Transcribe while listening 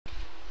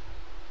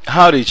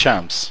Howdy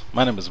champs,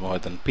 my name is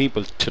Mohit and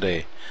people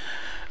today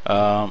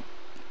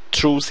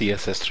through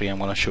CSS3 I'm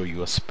going to show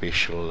you a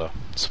special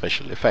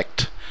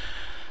effect.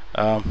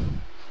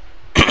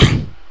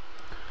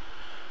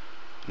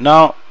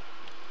 Now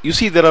you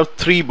see there are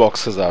three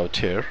boxes out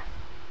here,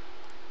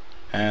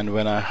 and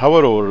when I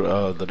hover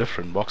over the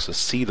different boxes,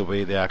 see the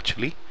way they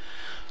actually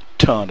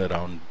turn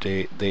around.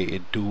 They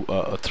do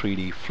a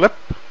 3D flip.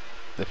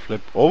 They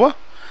flip over,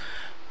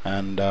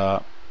 and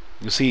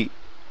you see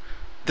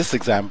this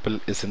example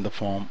is in the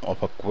form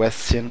of a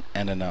question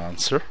and an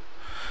answer.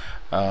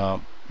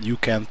 You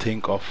can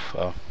think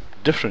of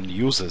different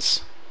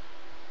uses,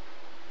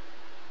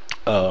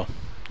 rather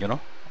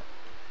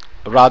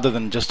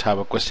than just have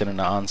a question and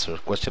an answer,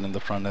 question in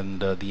the front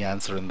and the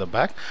answer in the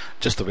back,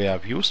 just the way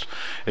I've used.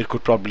 It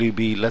could probably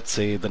be, let's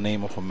say, the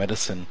name of a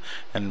medicine,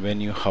 and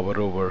when you hover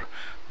over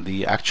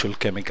the actual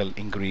chemical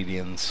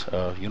ingredients,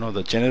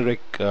 the generic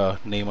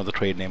name or the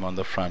trade name on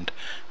the front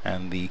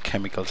and the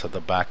chemicals at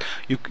the back,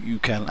 you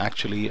can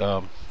actually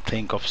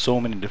think of so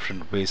many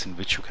different ways in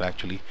which you can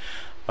actually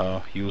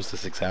use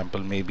this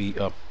example. Maybe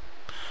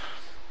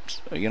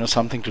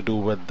something to do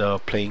with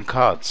playing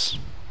cards.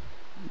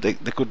 There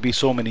could be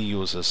so many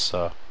uses.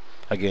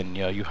 Again,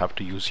 you have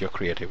to use your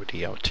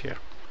creativity out here.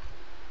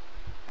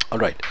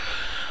 Alright,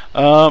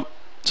 so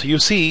you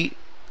see,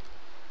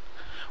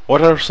 what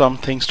are some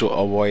things to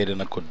avoid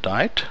in a good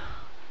diet?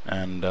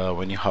 And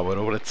when you hover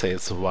over it,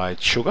 says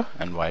white sugar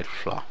and white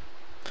flour.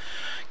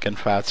 Can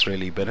fats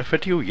really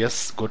benefit you?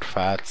 Yes, good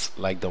fats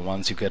like the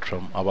ones you get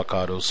from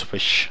avocados,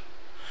 fish,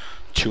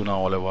 tuna,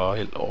 olive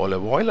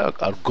oil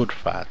are good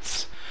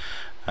fats.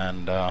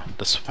 And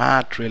does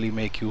fat really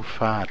make you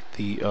fat?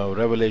 The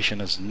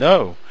revelation is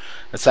no.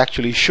 It's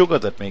actually sugar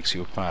that makes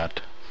you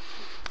fat,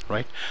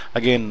 right?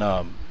 Again,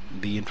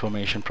 the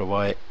information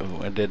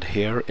provided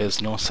here is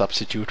no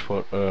substitute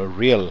for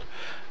real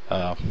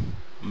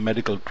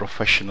medical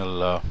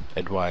professional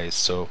advice,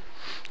 so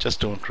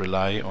just don't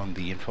rely on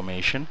the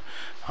information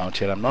out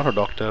here. I'm not a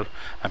doctor.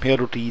 I'm here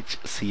to teach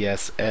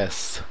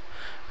CSS,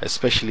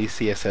 especially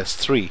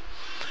CSS3,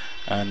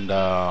 and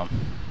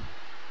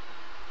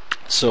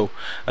so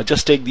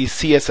just take the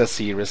CSS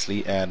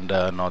seriously and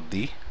not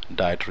the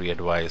dietary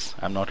advice.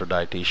 I'm not a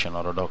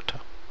dietitian or a doctor,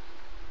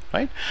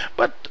 right?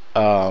 But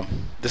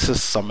this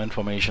is some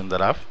information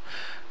that I've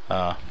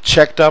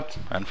checked up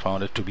and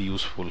found it to be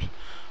useful.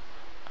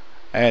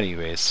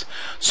 Anyways,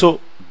 so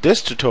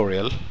this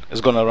tutorial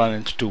is going to run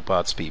into two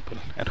parts, people,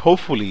 and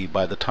hopefully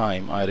by the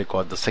time I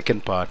record the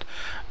second part,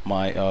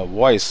 my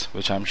voice,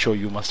 which I'm sure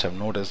you must have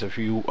noticed if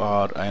you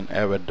are an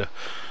avid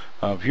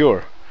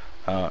viewer,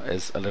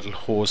 is a little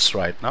hoarse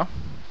right now.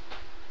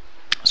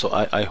 So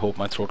I hope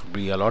my throat will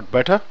be a lot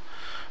better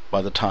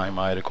by the time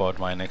I record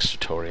my next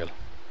tutorial.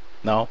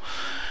 Now,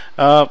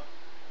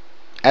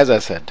 as I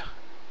said,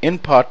 in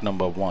part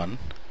number 1,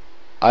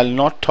 I'll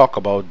not talk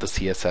about the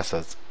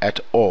CSS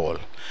at all.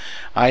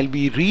 I'll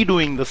be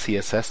redoing the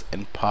CSS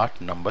in part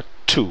number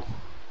 2.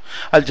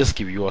 I'll just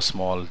give you a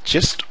small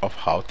gist of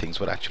how things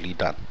were actually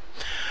done.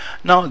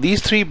 Now,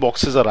 these three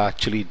boxes are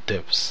actually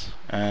divs,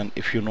 and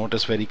if you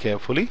notice very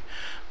carefully,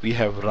 we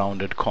have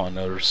rounded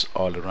corners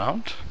all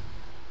around,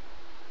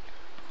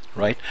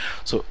 right?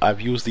 So I've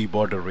used the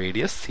border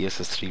radius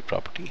CSS3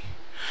 property.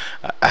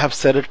 I have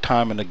said it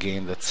time and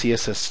again that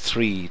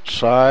CSS3,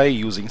 try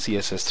using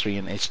CSS3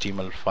 in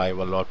HTML5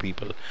 a lot,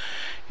 people.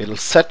 It'll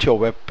set your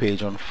web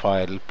page on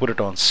fire. It'll put it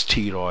on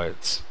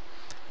steroids,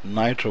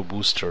 nitro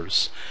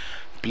boosters.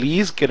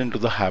 Please get into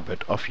the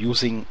habit of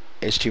using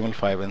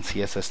HTML5 and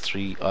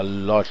CSS3 a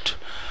lot.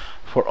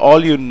 For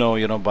all you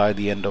know, by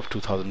the end of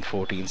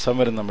 2014,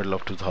 somewhere in the middle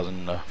of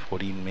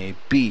 2014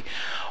 maybe,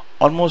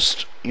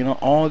 almost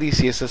all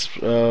these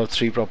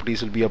CSS3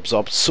 properties will be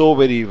absorbed so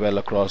very well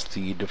across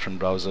the different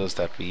browsers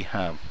that we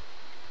have,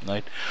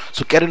 right?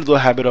 So get into the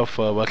habit of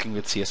working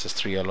with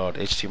CSS3 a lot,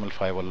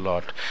 HTML5 a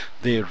lot.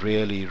 They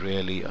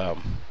really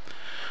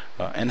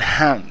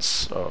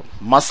enhance,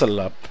 muscle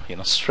up,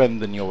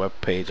 strengthen your web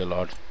page a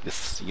lot.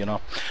 This,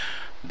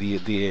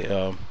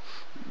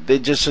 they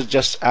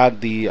just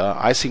add the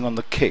icing on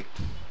the cake.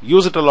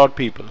 Use it a lot,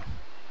 people.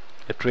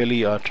 It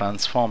really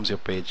transforms your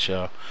page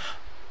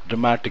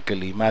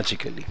dramatically,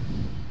 magically,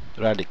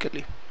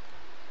 radically,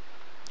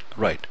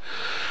 right?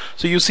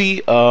 So you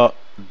see,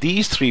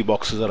 these three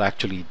boxes are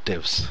actually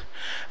divs,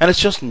 and it's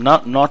just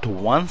not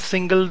one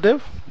single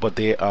div, but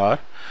they are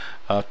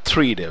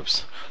three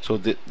divs. So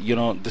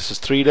this is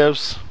 3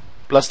 divs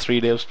plus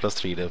 3 divs plus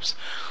 3 divs.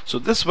 So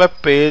this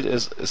web page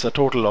is a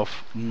total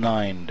of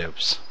 9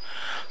 divs.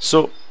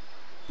 So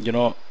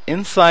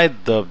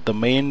inside the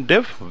main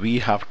div, we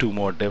have 2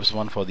 more divs,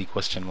 one for the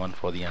question, one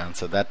for the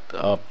answer. That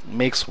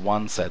makes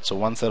one set. So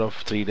one set of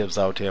 3 divs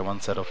out here, one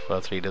set of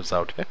 3 divs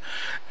out here,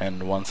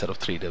 and one set of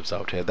 3 divs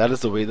out here. That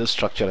is the way the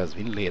structure has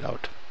been laid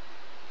out,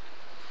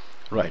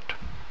 right?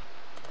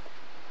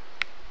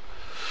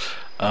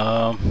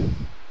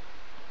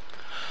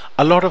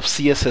 A lot of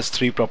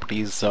CSS3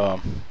 properties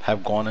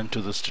have gone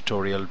into this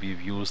tutorial.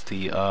 We've used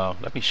the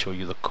let me show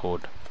you the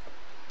code.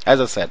 As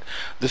I said,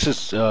 this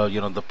is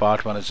the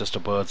part one is just a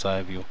bird's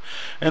eye view,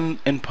 and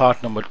in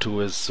part number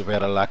two is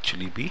where I'll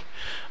actually be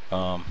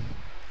um,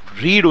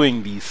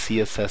 redoing the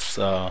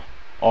CSS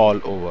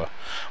all over,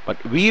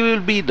 but we will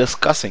be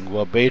discussing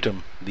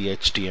verbatim the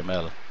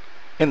HTML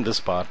in this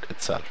part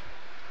itself,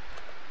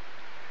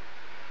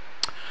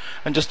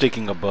 and just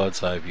taking a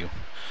bird's eye view.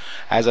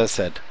 As I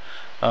said,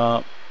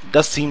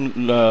 does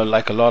seem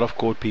like a lot of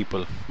code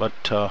people,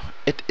 but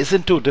it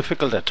isn't too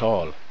difficult at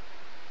all.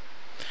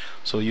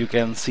 So you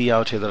can see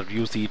out here that I've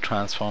used the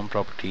transform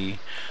property,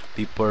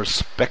 the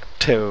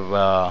perspective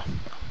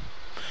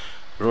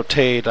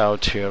rotate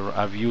out here.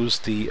 I've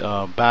used the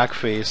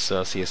backface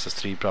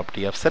CSS3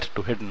 property. I've set it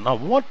to hidden. Now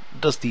what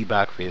does the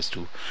backface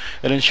do?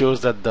 It ensures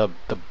that the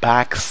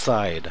back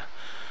side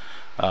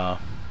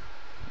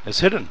is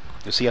hidden.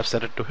 You see, I've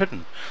set it to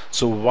hidden.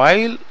 So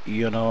while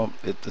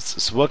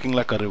it's working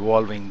like a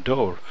revolving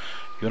door,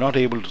 you're not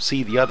able to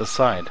see the other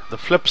side, the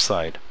flip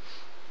side.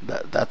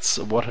 That's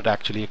what it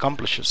actually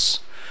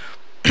accomplishes.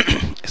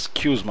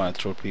 Excuse my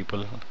throat,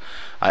 people.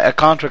 I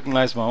can't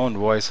recognize my own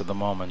voice at the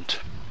moment.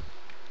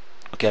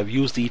 Okay, I've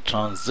used the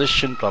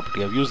transition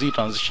property. I've used the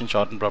transition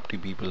shorten property,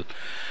 people.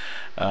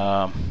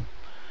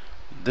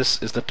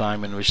 This is the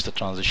time in which the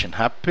transition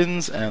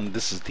happens, and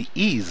this is the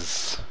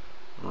ease,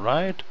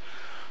 right?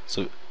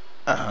 So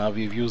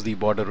we've used the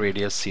border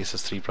radius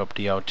CSS3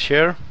 property out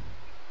here.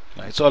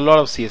 Right, so a lot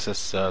of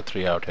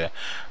CSS3 out here,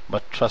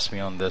 but trust me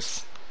on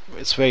this,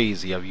 it's very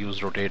easy. I've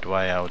used rotate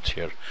Y out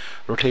here,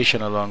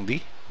 rotation along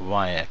the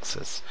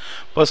Y-axis.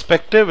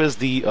 Perspective is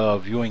the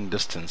viewing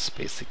distance,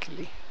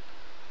 basically,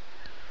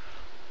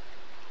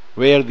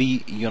 where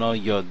the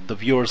the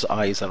viewer's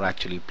eyes are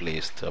actually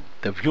placed.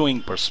 The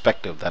viewing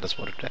perspective, that is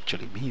what it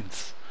actually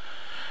means,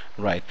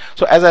 right?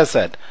 So as I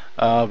said,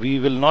 we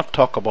will not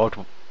talk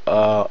about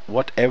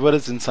whatever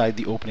is inside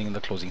the opening and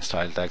the closing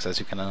style tags. As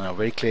you can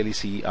very clearly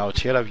see out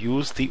here, I've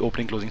used the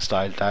opening closing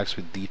style tags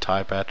with the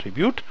type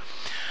attribute.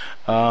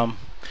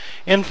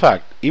 In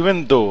fact,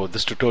 even though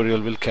this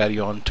tutorial will carry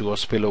on to or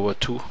spill over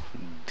to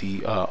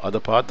the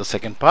other part, the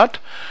second part,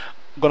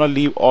 I'm gonna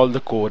leave all the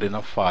code in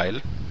a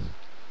file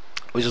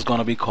which is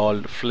gonna be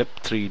called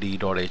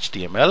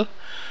flip3d.html,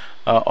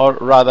 or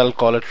rather I'll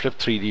call it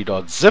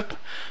flip3d.zip,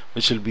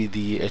 which will be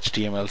the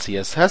HTML,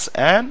 CSS,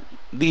 and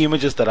the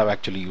images that I've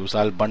actually used.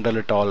 I'll bundle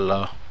it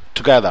all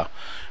together,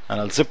 and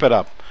I'll zip it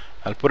up.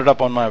 I'll put it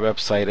up on my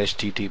website,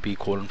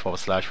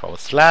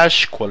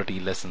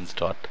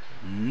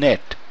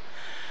 http://qualitylessons.net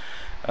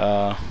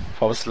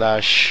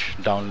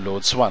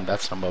 /downloads1.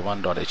 That's number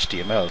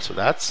 1.html. So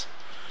that's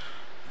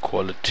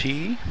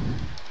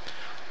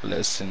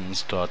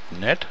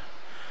qualitylessons.net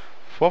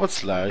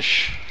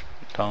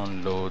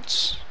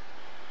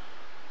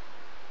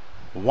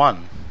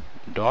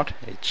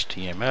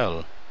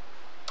 /downloads1.html.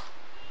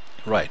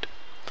 Right.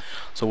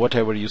 So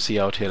whatever you see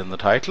out here in the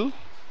title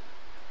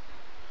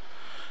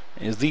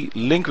is the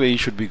link where you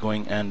should be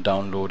going and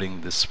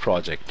downloading this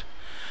project.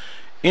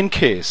 In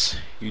case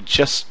you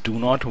just do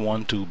not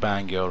want to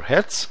bang your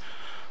heads,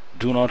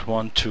 do not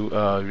want to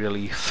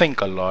really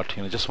think a lot,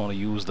 just want to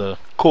use the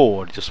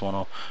code, just want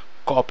to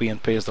copy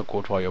and paste the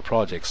code for your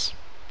projects,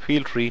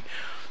 feel free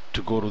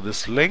to go to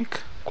this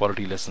link,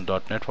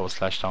 qualitylessons.net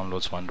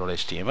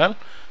 /downloads1.html.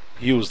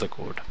 use the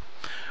code.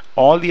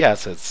 All the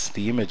assets,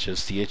 the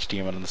images, the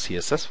HTML and the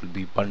CSS will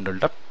be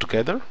bundled up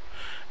together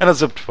in a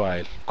zipped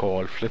file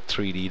called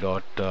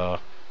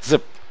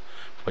flip3d.zip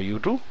for you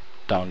to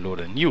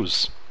download and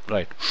use.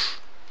 Right.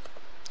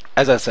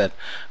 As I said,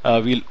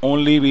 we'll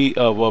only be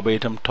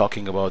verbatim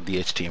talking about the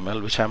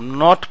HTML, which I'm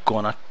not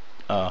gonna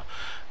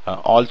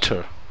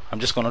alter. I'm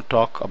just gonna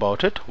talk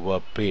about it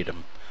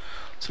verbatim.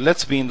 So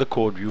let's be in the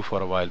code view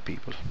for a while,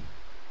 people.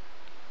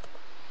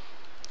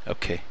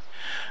 Okay.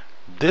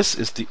 This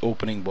is the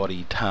opening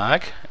body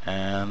tag,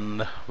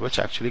 and which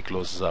actually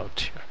closes out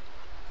here,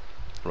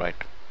 right?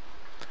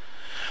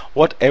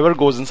 Whatever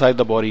goes inside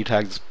the body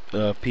tags,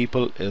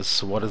 people,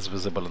 is what is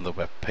visible on the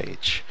web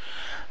page.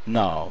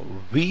 Now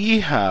we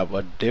have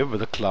a div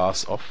with a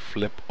class of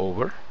flip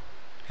over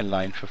in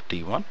line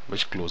 51,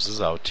 which closes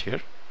out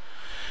here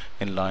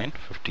in line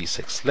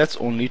 56. Let's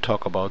only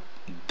talk about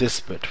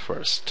this bit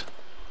first.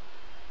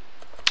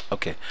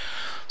 Okay,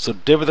 so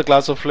div with the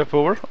class of flip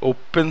over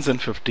opens in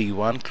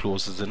 51,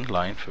 closes in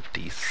line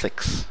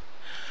 56.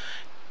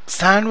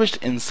 Sandwiched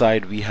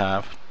inside we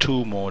have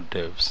two more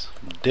divs.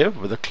 Div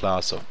with the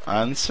class of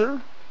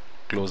answer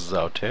closes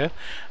out here,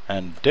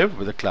 and div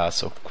with the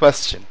class of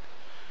question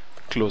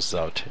closes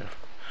out here.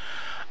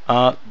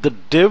 The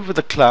div with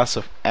the class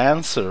of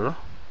answer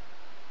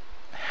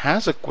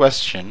has a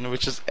question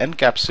which is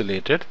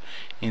encapsulated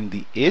in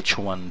the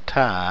h1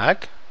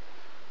 tag.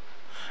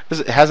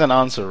 It has an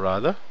answer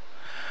rather,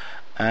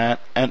 and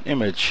an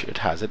image, it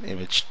has an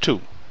image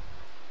too.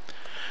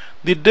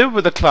 The div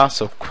with the class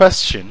of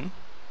question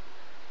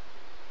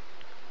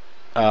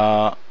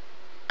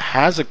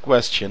has a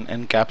question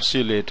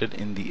encapsulated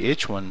in the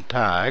h1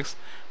 tags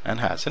and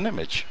has an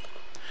image.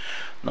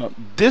 Now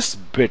this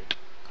bit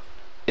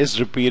is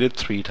repeated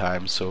 3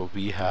 times, so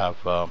we have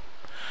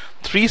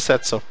 3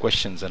 sets of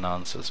questions and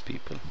answers,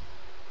 people,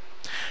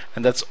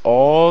 and that's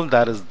all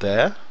that is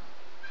there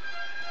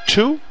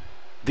to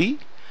the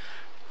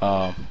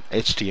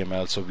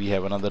HTML. So we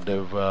have another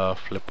div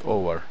flip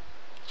over,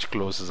 which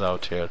closes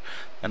out here,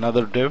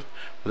 another div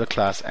with a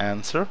class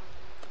answer,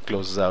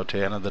 closes out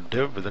here, another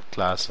div with a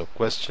class of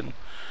question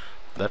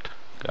that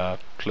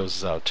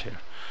closes out here.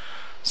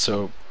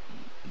 So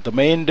the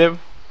main div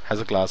has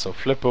a class of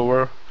flip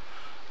over,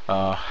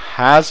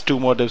 has 2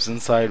 more divs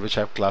inside which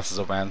have classes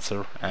of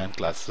answer and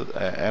classes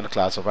and a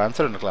class of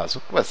answer and a class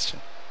of question.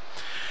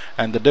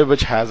 And the div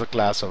which has a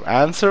class of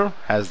answer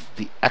has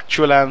the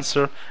actual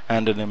answer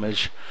and an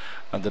image,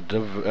 and the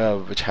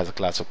div which has a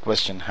class of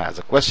question has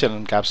a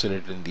question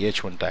encapsulated in the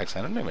h1 tags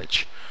and an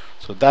image.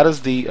 So that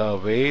is the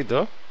way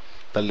the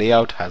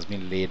layout has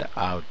been laid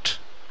out,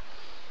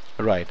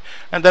 right?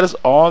 And that is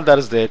all that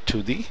is there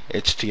to the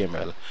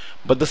HTML.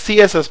 But the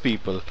CSS,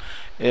 people,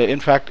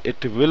 in fact,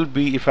 it will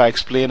be, if I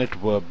explain it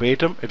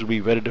verbatim, it will be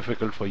very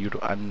difficult for you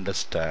to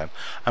understand.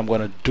 I'm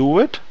going to do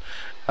it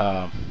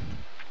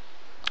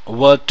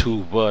word to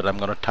word. I'm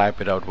going to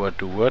type it out word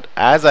to word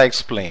as I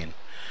explain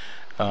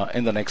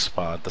in the next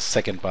part, the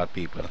second part,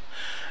 people.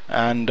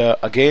 And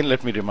again,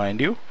 let me remind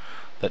you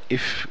that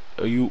if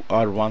you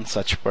are one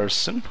such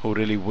person who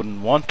really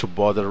wouldn't want to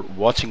bother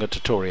watching a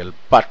tutorial,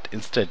 but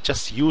instead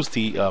just use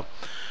the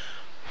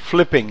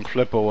flip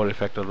over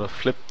effect or the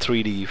flip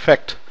 3D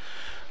effect,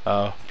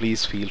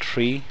 please feel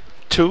free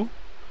to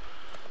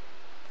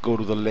go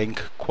to the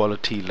link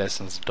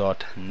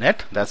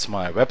qualitylessons.net. that's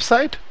my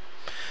website,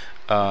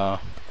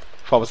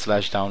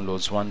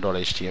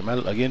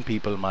 /downloads1.html. again,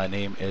 people, my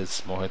name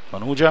is Mohit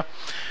Manuja,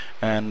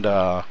 and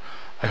I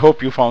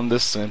hope you found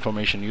this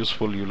information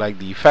useful. You like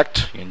the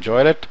effect, you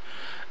enjoyed it.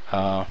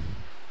 I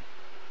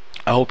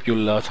hope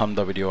you'll thumb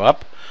the video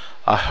up.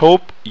 I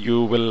hope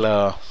you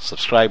will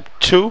subscribe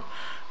too,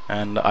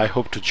 and I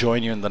hope to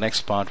join you in the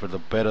next part with a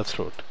better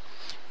throat.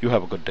 You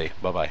have a good day.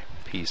 Bye bye.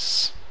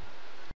 Peace.